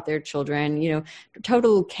without their children,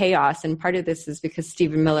 total chaos. And part of this is because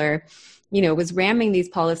Stephen Miller, was ramming these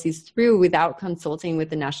policies through without consulting with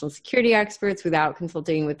the national security experts, without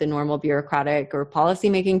consulting with the normal bureaucratic or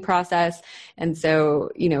policymaking process. And so,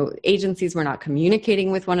 agencies were not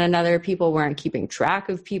communicating with one another. People weren't keeping track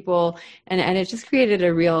of people. And it just created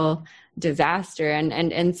a real disaster.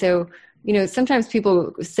 And so, sometimes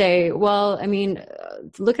people say, well, I mean,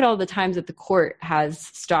 look at all the times that the court has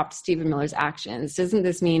stopped Stephen Miller's actions. Doesn't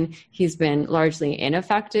this mean he's been largely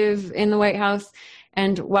ineffective in the White House?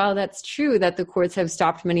 And while that's true that the courts have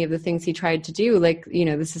stopped many of the things he tried to do, like,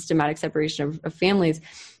 the systematic separation of families,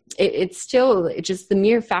 it's still just the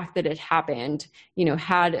mere fact that it happened,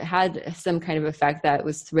 had some kind of effect that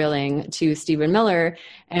was thrilling to Stephen Miller.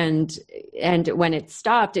 And when it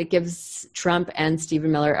stopped, it gives Trump and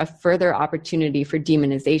Stephen Miller a further opportunity for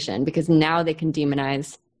demonization, because now they can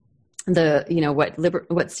demonize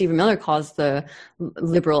what Stephen Miller calls the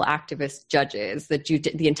liberal activist judges.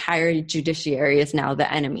 The entire judiciary is now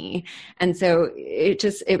the enemy, and so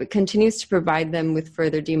it continues to provide them with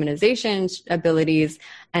further demonization abilities.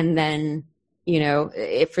 And then,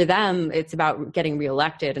 for them, it's about getting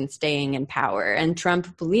reelected and staying in power. And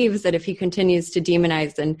Trump believes that if he continues to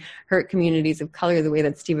demonize and hurt communities of color the way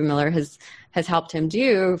that Stephen Miller has helped him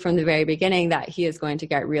do from the very beginning, that he is going to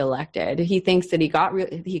get reelected. He thinks that he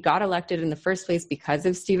got elected in the first place because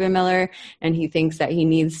of Stephen Miller, and he thinks that he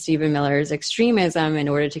needs Stephen Miller's extremism in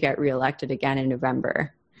order to get reelected again in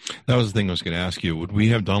November. That was the thing I was going to ask you. Would we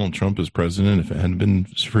have Donald Trump as president if it hadn't been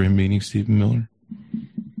for him meeting Stephen Miller?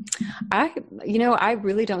 I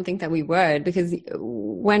really don't think that we would, because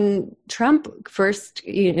when Trump first,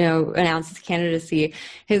 announced his candidacy,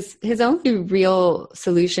 his only real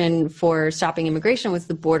solution for stopping immigration was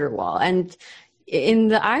the border wall. And in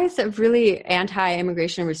the eyes of really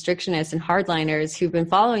anti-immigration restrictionists and hardliners who've been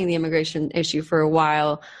following the immigration issue for a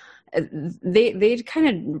while, they kind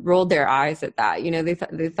of rolled their eyes at that.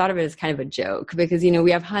 They thought of it as kind of a joke, because,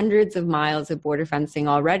 we have hundreds of miles of border fencing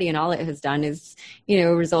already, and all it has done is,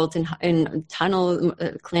 result in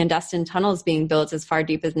clandestine tunnels being built as far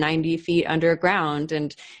deep as 90 feet underground,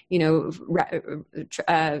 and,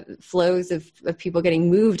 flows of people getting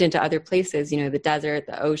moved into other places, the desert,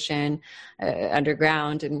 the ocean,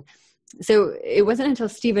 underground. And so it wasn't until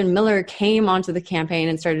Stephen Miller came onto the campaign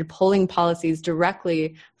and started pulling policies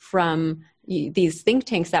directly from these think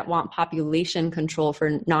tanks that want population control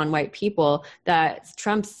for non-white people that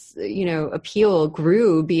Trump's, appeal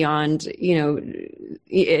grew beyond,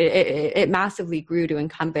 it massively grew to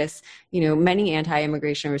encompass, many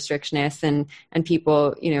anti-immigration restrictionists and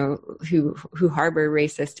people, who harbor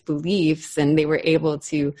racist beliefs. And they were able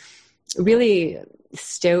to really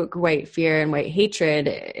stoke white fear and white hatred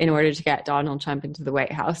in order to get Donald Trump into the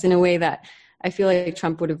White House in a way that I feel like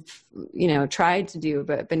Trump would have, tried to do,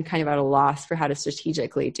 but been kind of at a loss for how to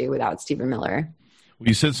strategically do without Stephen Miller. Well,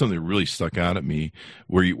 you said something that really stuck out at me,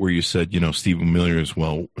 where you said, Stephen Miller's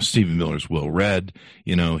well read.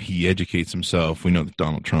 He educates himself. We know that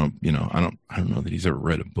Donald Trump, I don't know that he's ever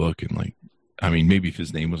read a book, and maybe if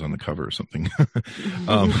his name was on the cover or something.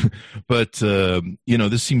 But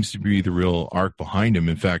this seems to be the real arc behind him.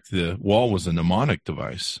 In fact, the wall was a mnemonic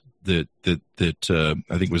device that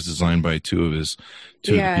I think was designed by two of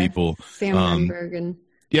the people. Sam Lindbergh and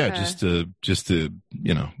just to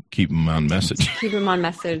keep him on message. Keep him on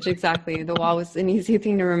message, exactly. The wall was an easy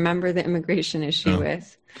thing to remember the immigration issue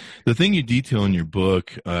with. The thing you detail in your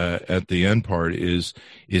book at the end part is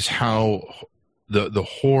how the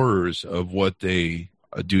horrors of what they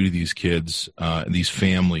do to these kids, these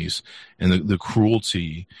families, and the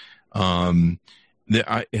cruelty.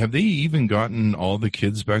 Have they even gotten all the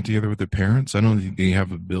kids back together with their parents? I don't think they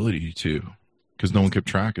have ability to, because no one kept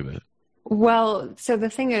track of it. Well, so the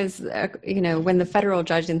thing is, when the federal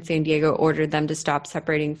judge in San Diego ordered them to stop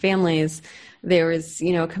separating families, there was,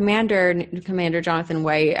 Commander Jonathan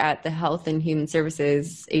White at the Health and Human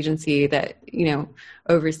Services Agency that,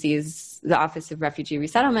 oversees the Office of Refugee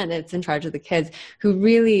Resettlement, that's in charge of the kids, who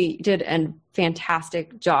really did a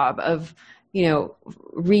fantastic job of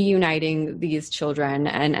reuniting these children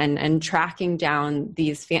and tracking down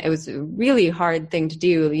these. It was a really hard thing to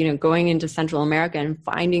do, going into Central America and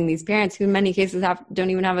finding these parents who in many cases don't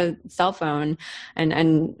even have a cell phone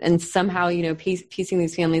and somehow, piecing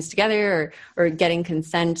these families together or getting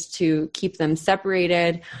consent to keep them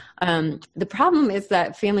separated. The problem is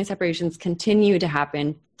that family separations continue to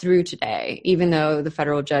happen through today, even though the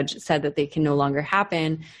federal judge said that they can no longer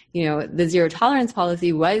happen. The zero tolerance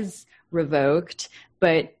policy was revoked,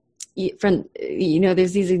 but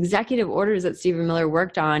there's these executive orders that Stephen Miller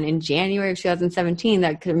worked on in January of 2017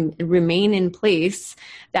 that can remain in place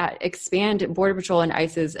that expand Border Patrol and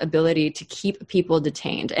ICE's ability to keep people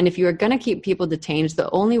detained. And if you are going to keep people detained, the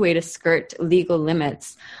only way to skirt legal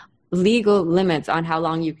limits on how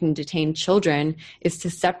long you can detain children is to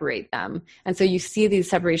separate them. And so you see these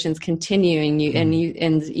separations continuing,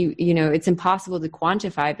 it's impossible to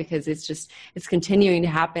quantify because it's continuing to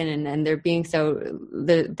happen, and they're being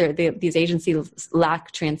these agencies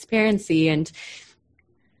lack transparency, and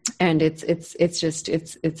it's a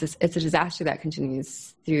disaster that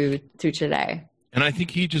continues through today. And I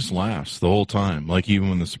think he just laughs the whole time. Like even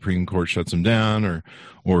when the Supreme Court shuts him down or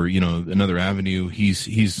another avenue,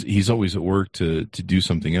 he's always at work to do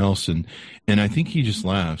something else. And I think he just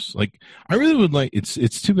laughs. Like I really would like,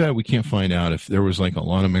 it's too bad we can't find out if there was like a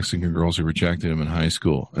lot of Mexican girls who rejected him in high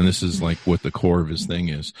school. And this is like what the core of his thing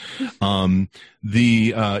is.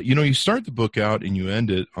 You start the book out and you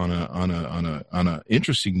end it on a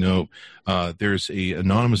interesting note. There's a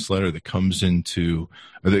anonymous letter that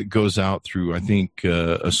that goes out through, I think,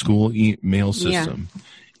 a school email system,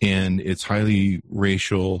 and it's highly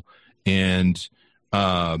racial, and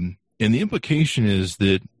the implication is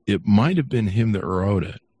that it might have been him that wrote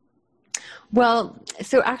it. Well,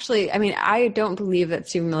 so actually, I mean, I don't believe that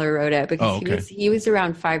Stephen Miller wrote it because he was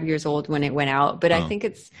around 5 years old when it went out. But I think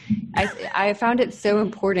I found it so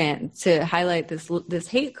important to highlight this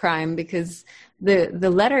hate crime because the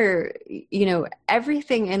letter,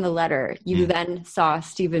 everything in the letter, you then saw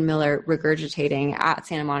Stephen Miller regurgitating at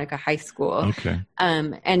Santa Monica High School. Okay.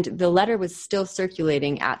 And the letter was still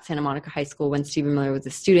circulating at Santa Monica High School when Stephen Miller was a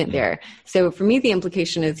student there. So for me, the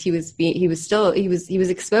implication is he was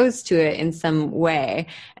exposed to it in some way.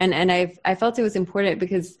 And I felt it was important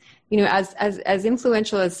because, as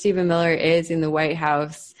influential as Stephen Miller is in the White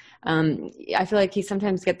House, I feel like he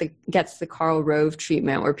sometimes gets the Karl Rove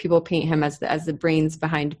treatment, where people paint him as the brains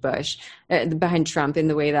behind behind Trump, in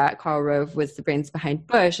the way that Karl Rove was the brains behind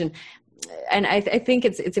Bush. And I think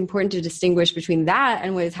it's important to distinguish between that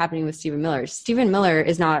and what is happening with Stephen Miller. Stephen Miller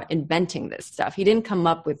is not inventing this stuff. He didn't come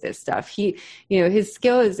up with this stuff. His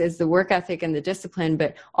skill is the work ethic and the discipline,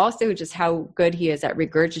 but also just how good he is at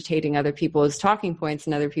regurgitating other people's talking points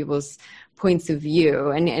and other people's points of view.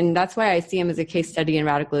 And that's why I see him as a case study in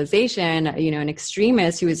radicalization, an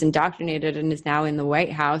extremist who was indoctrinated and is now in the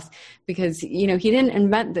White House because, he didn't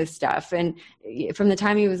invent this stuff. And from the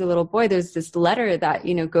time he was a little boy, there's this letter that,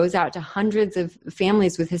 goes out to hundreds of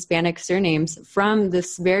families with Hispanic surnames from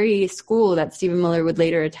this very school that Stephen Miller would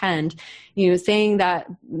later attend, saying that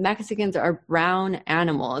Mexicans are brown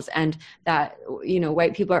animals and that,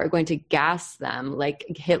 white people are going to gas them like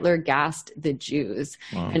Hitler gassed the Jews.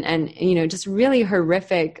 Wow. And just really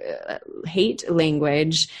horrific hate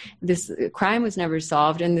language. This crime was never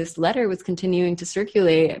solved. And this letter was continuing to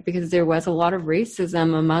circulate because there was a lot of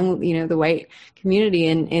racism among, the white community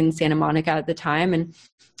in Santa Monica at the time. And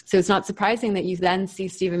so it's not surprising that you then see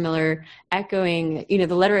Stephen Miller echoing, the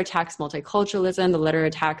letter attacks multiculturalism, the letter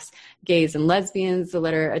attacks gays and lesbians, the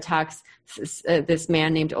letter attacks this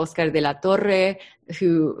man named Oscar de la Torre,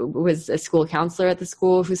 who was a school counselor at the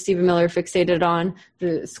school, who Stephen Miller fixated on.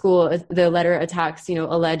 The letter attacks,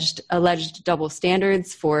 alleged double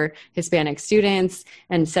standards for Hispanic students,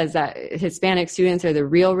 and says that Hispanic students are the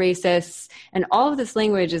real racists. And all of this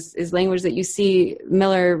language is language that you see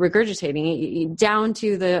Miller regurgitating, down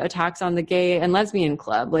to the attacks on the gay and lesbian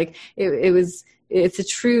club. Like it's a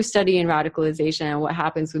true study in radicalization and what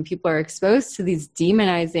happens when people are exposed to these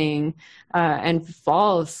demonizing and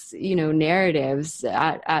false, narratives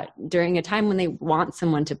during a time when they want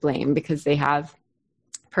someone to blame because they have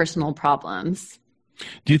personal problems.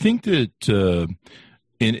 Do you think that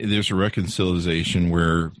there's a reconciliation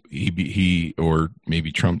where he or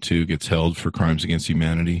maybe Trump too gets held for crimes against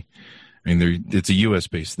humanity? I mean, it's a U.S.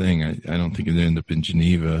 based thing. I don't think it'll end up in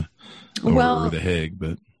Geneva or The Hague,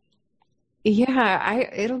 but. Yeah,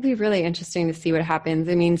 it'll be really interesting to see what happens.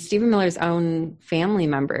 I mean, Stephen Miller's own family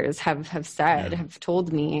members have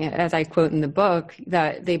told me, as I quote in the book,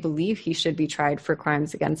 that they believe he should be tried for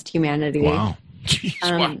crimes against humanity. Wow. Jeez,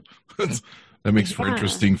 wow. That makes for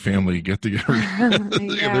interesting family get together.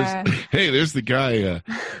 Yeah. There's the guy.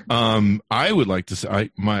 I would like to say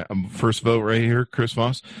my first vote right here, Chris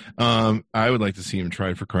Voss. I would like to see him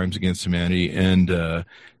tried for crimes against humanity and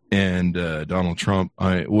Donald Trump.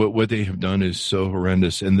 What they have done is so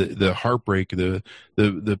horrendous, and the heartbreak, the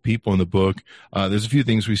people in the book. There's a few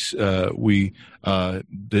things that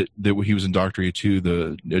he was indoctrinated to.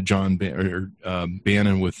 The John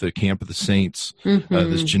Bannon with the Camp of the Saints,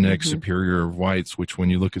 this genetic superior of whites. Which, when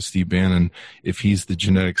you look at Steve Bannon, if he's the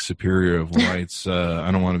genetic superior of whites,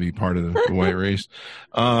 I don't want to be part of the white race.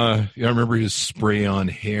 I remember his spray on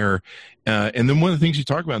hair. And then one of the things you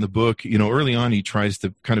talk about in the book, early on, he tries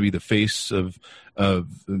to kind of be the face of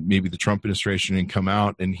maybe the Trump administration and come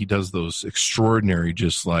out, and he does those extraordinary,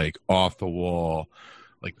 just like off the wall,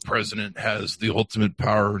 like the president has the ultimate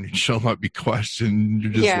power and he shall not be questioned.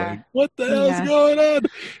 You're just like, what the hell's going on?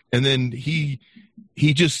 And then he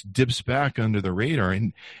just dips back under the radar,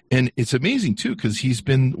 and it's amazing too, because he's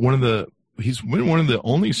been one of the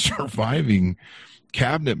only surviving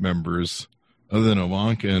cabinet members, other than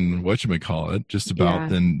Ivanka and whatchamacallit, just about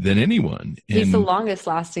than anyone. He's the longest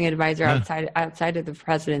lasting advisor outside of the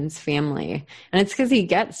president's family. And it's because he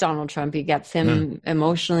gets Donald Trump. He gets him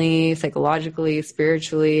emotionally, psychologically,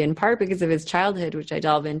 spiritually, in part because of his childhood, which I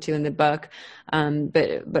delve into in the book.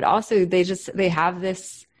 But also they have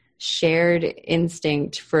this shared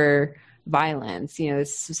instinct for violence,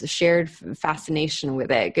 this shared fascination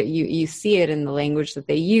with it. You see it in the language that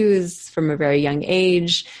they use from a very young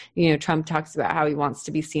age. Trump talks about how he wants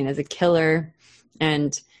to be seen as a killer,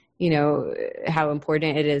 and how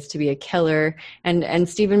important it is to be a killer. And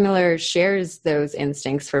Stephen Miller shares those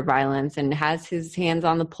instincts for violence and has his hands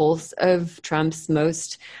on the pulse of Trump's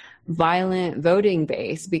most violent voting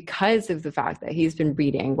base because of the fact that he's been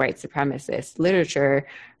reading white supremacist literature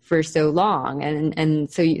for so long. And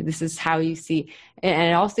so this is how you see,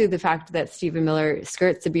 and also the fact that Stephen Miller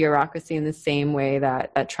skirts the bureaucracy in the same way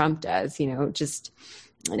that Trump does, just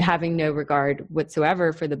having no regard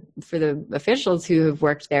whatsoever for the officials who have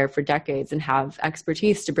worked there for decades and have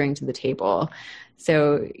expertise to bring to the table.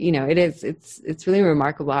 So, it's really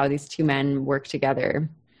remarkable how these two men work together.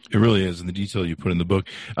 It really is, and the detail you put in the book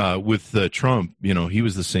with Trump, he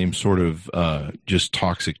was the same sort of just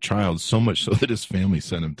toxic child, so much so that his family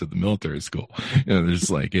sent him to the military school. They're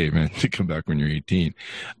just like, "Hey, man, to come back when you're 18."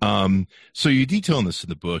 So you detail in this in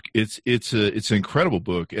the book. It's an incredible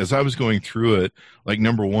book. As I was going through it, like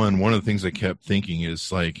one of the things I kept thinking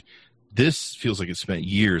is like, this feels like it spent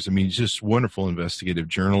years. I mean, just wonderful investigative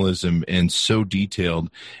journalism and so detailed.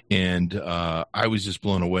 And I was just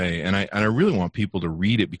blown away. And I really want people to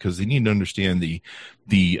read it because they need to understand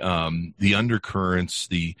the undercurrents,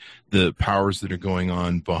 the powers that are going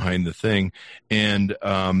on behind the thing. And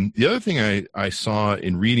the other thing I saw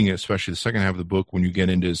in reading it, especially the second half of the book, when you get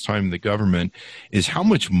into his time in the government, is how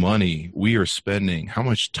much money we are spending, how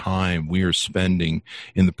much time we are spending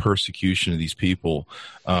in the persecution of these people,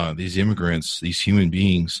 these immigrants, these human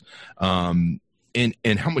beings, and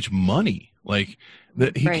how much money, like,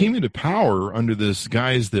 he came into power under this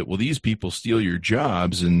guise that, well, these people steal your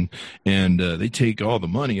jobs and they take all the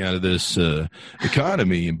money out of this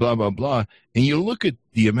economy and blah, blah, blah. And you look at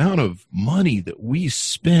the amount of money that we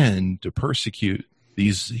spend to persecute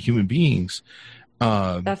these human beings.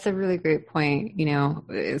 That's a really great point,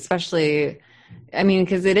 especially,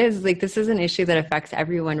 because it is like, this is an issue that affects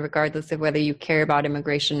everyone, regardless of whether you care about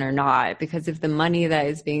immigration or not, because of the money that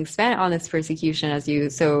is being spent on this persecution, as you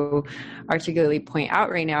so articulately point out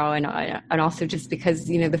right now. And also just because,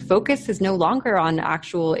 the focus is no longer on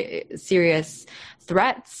actual serious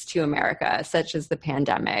threats to America, such as the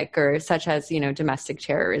pandemic or such as, domestic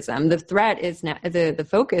terrorism. The threat is now, the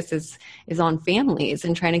focus is on families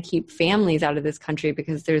and trying to keep families out of this country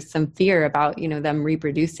because there's some fear about, them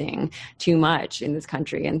reproducing too much in this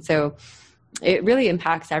country. And so it really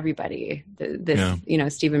impacts everybody,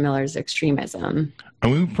 Stephen Miller's extremism.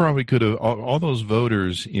 And we probably could have, all those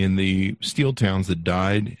voters in the steel towns that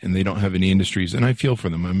died and they don't have any industries, and I feel for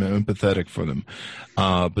them, I'm empathetic for them,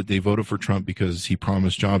 but they voted for Trump because he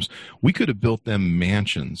promised jobs. We could have built them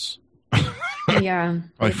mansions. Yeah.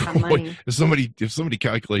 If somebody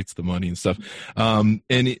calculates the money and stuff. And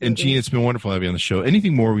Jean, it's been wonderful having you on the show.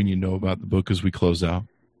 Anything more we need to know about the book as we close out?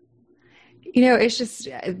 It's just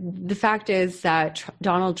the fact is that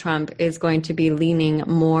Donald Trump is going to be leaning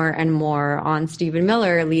more and more on Stephen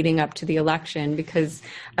Miller leading up to the election because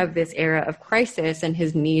of this era of crisis and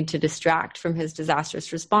his need to distract from his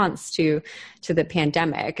disastrous response to the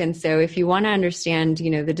pandemic. And so if you want to understand,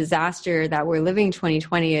 the disaster that we're living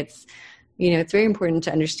 2020, it's very important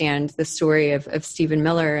to understand the story of Stephen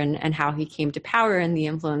Miller and how he came to power and the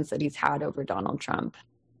influence that he's had over Donald Trump.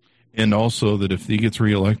 And also that if he gets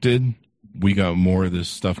reelected, we got more of this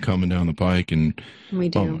stuff coming down the pike, and we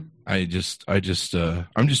do. I'm just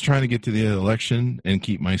trying to get to the election and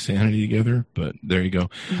keep my sanity together. But there you go.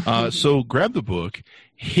 So grab the book,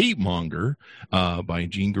 Hate Monger, by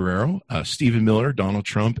Jean Guerrero, Stephen Miller, Donald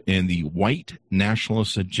Trump, and the White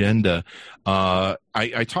Nationalist Agenda. I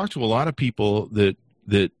talked to a lot of people that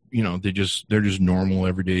they're just normal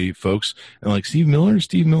everyday folks, and like, Steve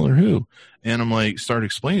Miller who? And I'm like, start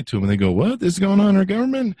explaining it to them, and they go, what? This is going on in our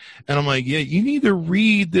government? And I'm like, yeah, you need to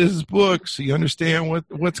read this book so you understand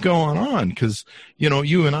what's going on. Because,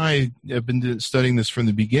 you and I have been studying this from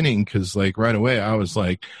the beginning, because like right away I was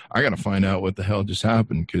like, I got to find out what the hell just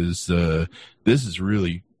happened, because this is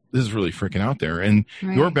really freaking out there. And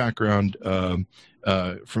right. Your background from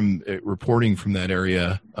reporting from that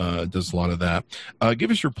area does a lot of that. Give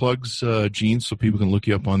us your plugs, Jean, so people can look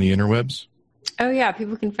you up on the interwebs. Oh, yeah.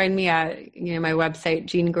 People can find me at my website,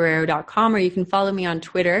 jeanguerrero.com, or you can follow me on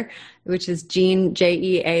Twitter, which is Jean,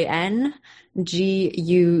 Jean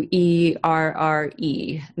Guerre.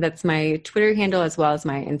 That's my Twitter handle as well as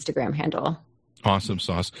my Instagram handle. Awesome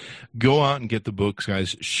sauce. Go out and get the books,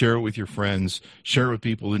 guys. Share it with your friends. Share it with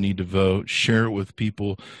people that need to vote. Share it with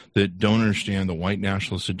people that don't understand the white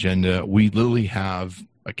nationalist agenda. We literally have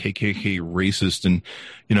a KKK racist, and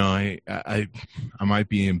I might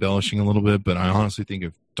be embellishing a little bit, but I honestly think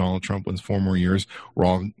if Donald Trump wins 4 more years,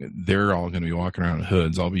 they're all going to be walking around in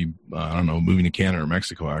hoods. I'll be moving to Canada or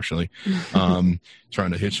Mexico, actually,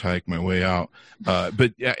 trying to hitchhike my way out.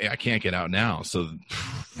 But yeah, I can't get out now, so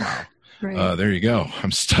wow. Right. There you go.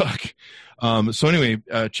 I'm stuck. So anyway,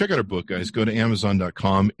 check out our book, guys. Go to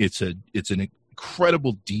Amazon.com. It's an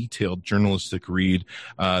incredible, detailed journalistic read.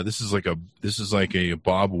 This is like a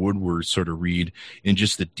Bob Woodward sort of read in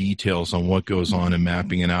just the details on what goes on and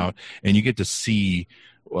mapping it out, and you get to see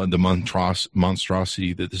the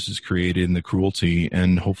monstrosity that this has created and the cruelty,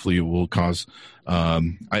 and hopefully it will cause.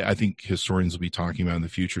 I think historians will be talking about in the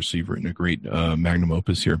future. So you've written a great magnum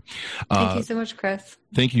opus here. Thank you so much, Chris.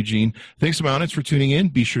 Thank you, Jean. Thanks to my audience for tuning in.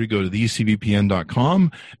 Be sure to go to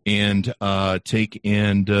theecbpn.com and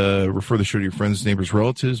refer the show to your friends, neighbors,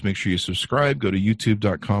 relatives. Make sure you subscribe. Go to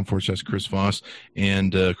youtube.com/Chris Voss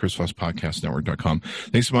and ChrisVossPodcastNetwork.com.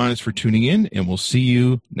 Thanks to my audience for tuning in, and we'll see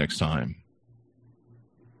you next time.